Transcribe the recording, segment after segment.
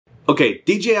Okay,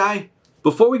 DJI,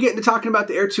 before we get into talking about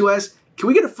the Air 2S, can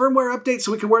we get a firmware update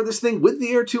so we can wear this thing with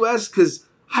the Air 2S? Because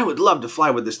I would love to fly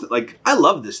with this. Like, I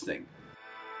love this thing.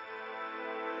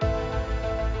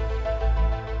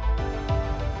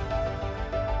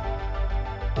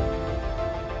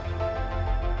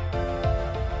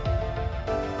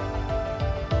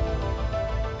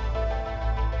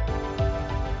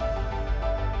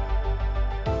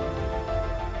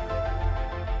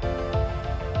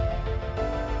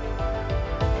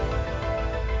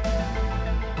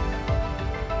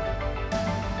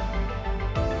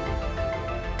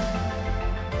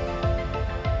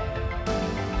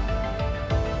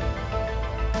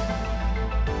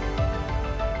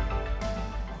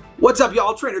 What's up,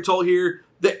 y'all? Trainer Toll here.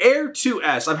 The Air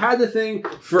 2S. I've had the thing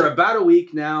for about a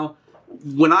week now.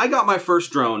 When I got my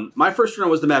first drone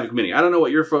was the Mavic Mini. I don't know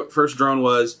what your first drone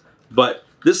was, but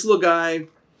this little guy,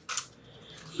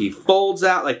 he folds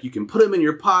out. Like, you can put him in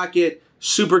your pocket.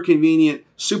 Super convenient,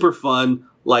 super fun.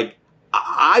 Like,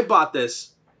 I bought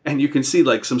this, and you can see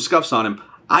like some scuffs on him.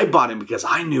 I bought him because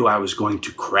I knew I was going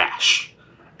to crash.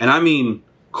 And I mean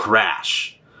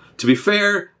crash. To be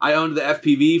fair, I owned the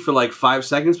FPV for like 5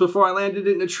 seconds before I landed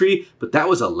it in a tree, but that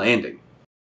was a landing.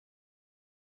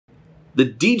 The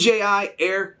DJI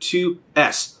Air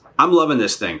 2S. I'm loving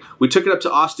this thing. We took it up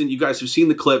to Austin. You guys have seen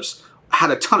the clips. I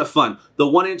had a ton of fun. The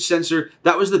 1-inch sensor,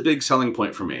 that was the big selling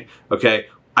point for me, okay?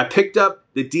 I picked up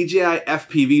the DJI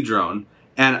FPV drone,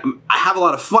 and I have a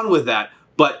lot of fun with that,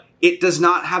 but it does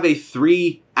not have a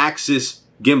 3-axis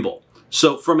gimbal.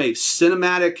 So from a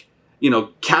cinematic, you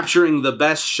know, capturing the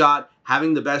best shot,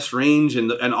 having the best range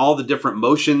and all the different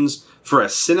motions for a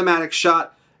cinematic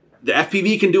shot, the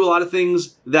FPV can do a lot of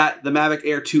things that the Mavic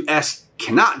Air 2S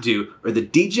cannot do, or the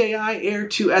DJI Air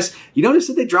 2S. You notice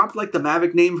that they dropped like the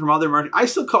Mavic name from all their marketing. I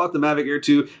still call it the Mavic Air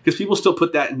 2 because people still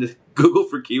put that into Google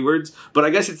for keywords, but I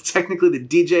guess it's technically the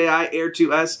DJI Air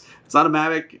 2S. It's not a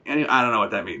Mavic. I don't know what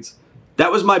that means.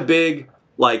 That was my big,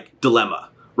 like,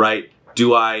 dilemma, right?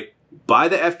 Do I buy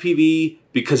the FPV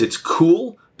because it's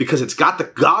cool, because it's got the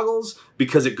goggles,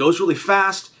 because it goes really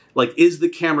fast? Like, is the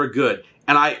camera good?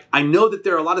 And I know that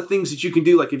there are a lot of things that you can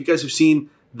do. Like, if you guys have seen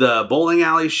the bowling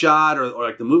alley shot or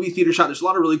like the movie theater shot, there's a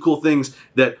lot of really cool things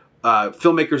that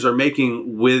filmmakers are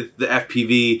making with the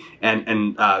FPV.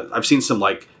 And I've seen some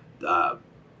like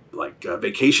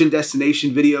vacation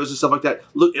destination videos and stuff like that.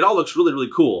 Look, it all looks really,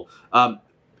 really cool.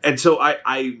 And so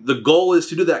the goal is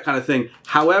to do that kind of thing.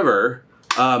 However,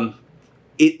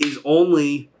 it is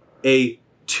only a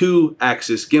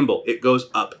 2-axis gimbal. It goes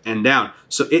up and down.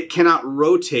 So it cannot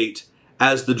rotate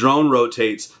as the drone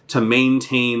rotates to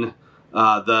maintain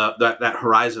that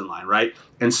horizon line, right?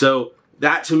 And so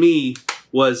that to me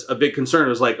was a big concern. It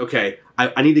was like, okay,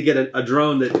 I need to get a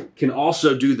drone that can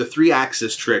also do the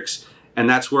 3-axis tricks, and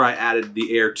that's where I added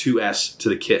the Air 2S to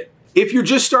the kit. If you're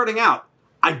just starting out,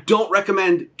 I don't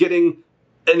recommend getting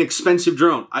an expensive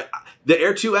drone. The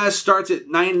Air 2S starts at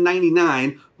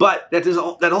 $999, but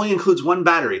that only includes one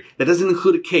battery. That doesn't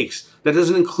include a case. That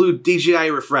doesn't include DJI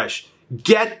refresh.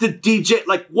 Get the DJ,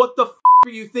 like, what the f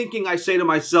are you thinking? I say to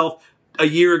myself a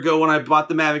year ago when I bought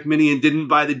the Mavic Mini and didn't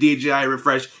buy the DJI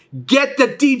refresh. Get the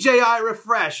DJI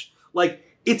refresh. Like,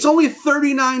 it's only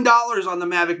 $39 on the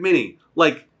Mavic Mini.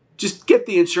 Like, just get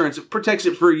the insurance. It protects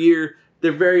it for a year.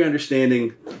 They're very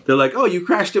understanding. They're like, oh, you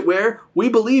crashed it where? We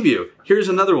believe you. Here's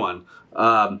another one.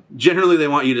 Generally, they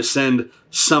want you to send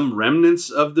some remnants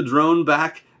of the drone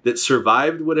back that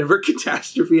survived whatever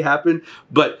catastrophe happened.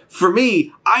 But for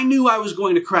me, I knew I was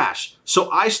going to crash. So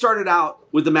I started out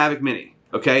with the Mavic Mini,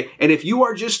 okay? And if you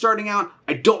are just starting out,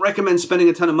 I don't recommend spending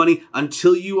a ton of money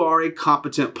until you are a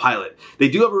competent pilot. They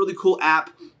do have a really cool app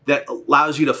that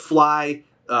allows you to fly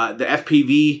the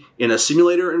FPV in a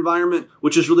simulator environment,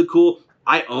 which is really cool.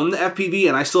 I own the FPV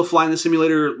and I still fly in the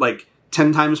simulator like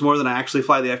 10 times more than I actually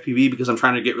fly the FPV because I'm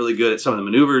trying to get really good at some of the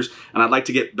maneuvers, and I'd like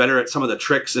to get better at some of the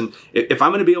tricks. And if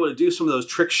I'm going to be able to do some of those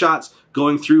trick shots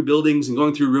going through buildings and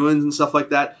going through ruins and stuff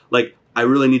like that, like, I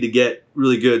really need to get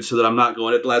really good so that I'm not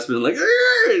going at the last minute like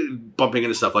bumping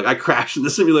into stuff. Like, I crash in the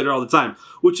simulator all the time,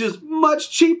 which is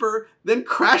much cheaper than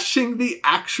crashing the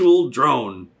actual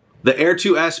drone. The Air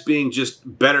 2S being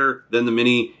just better than the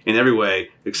Mini in every way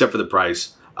except for the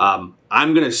price. I'm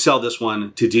going to sell this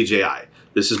one to DJI.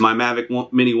 This is my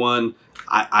Mavic Mini 1.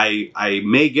 I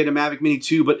may get a Mavic Mini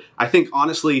 2, but I think,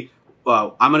 honestly,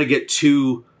 I'm going to get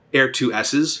 2 Air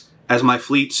 2Ss as my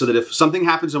fleet so that if something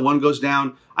happens and one goes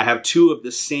down, I have 2 of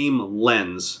the same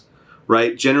lens,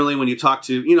 right? Generally, when you talk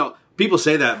to, you know, people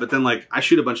say that, but then, like, I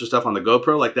shoot a bunch of stuff on the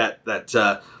GoPro, like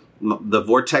the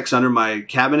vortex under my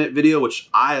cabinet video, which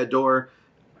I adore.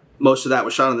 Most of that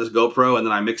was shot on this GoPro, and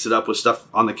then I mix it up with stuff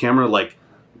on the camera. Like,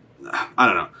 I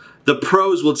don't know. The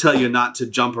pros will tell you not to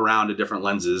jump around to different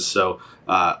lenses, so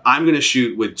I'm going to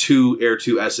shoot with 2 Air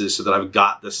 2S's so that I've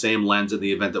got the same lens in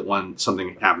the event that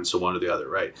something happens to one or the other,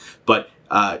 right? But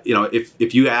you know,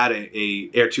 if you add a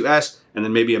Air 2S and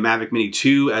then maybe a Mavic Mini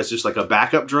 2 as just like a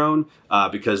backup drone,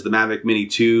 because the Mavic Mini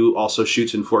 2 also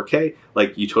shoots in 4K,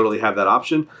 like you totally have that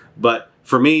option. But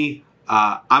for me,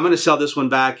 I'm going to sell this one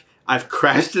back. I've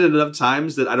crashed it enough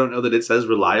times that I don't know that it's as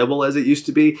reliable as it used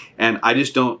to be, and I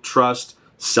just don't trust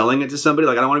selling it to somebody.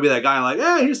 Like, I don't want to be that guy like,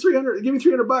 hey, here's 300, give me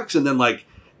 300 bucks. And then like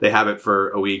they have it for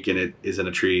a week and it is in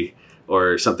a tree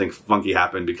or something funky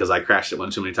happened because I crashed it one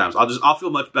too many times. I'll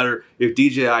feel much better if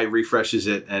DJI refreshes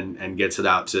it and gets it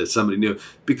out to somebody new,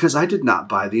 because I did not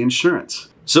buy the insurance.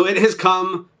 So it has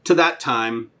come to that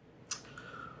time.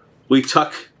 We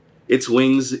tuck its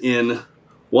wings in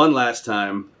one last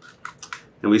time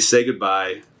and we say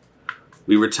goodbye.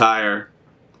 We retire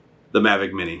the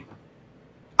Mavic Mini.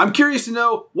 I'm curious to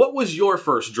know, what was your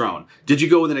first drone? Did you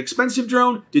go with an expensive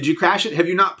drone? Did you crash it? Have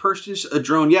you not purchased a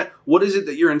drone yet? What is it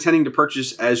that you're intending to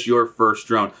purchase as your first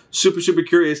drone? Super, super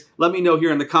curious. Let me know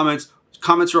here in the comments.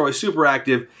 Comments are always super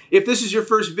active. If this is your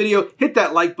first video, hit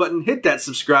that like button, hit that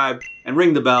subscribe, and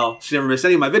ring the bell so you never miss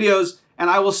any of my videos,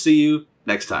 and I will see you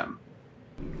next time.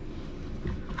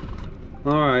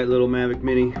 All right, little Mavic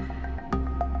Mini.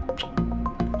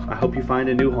 I hope you find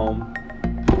a new home.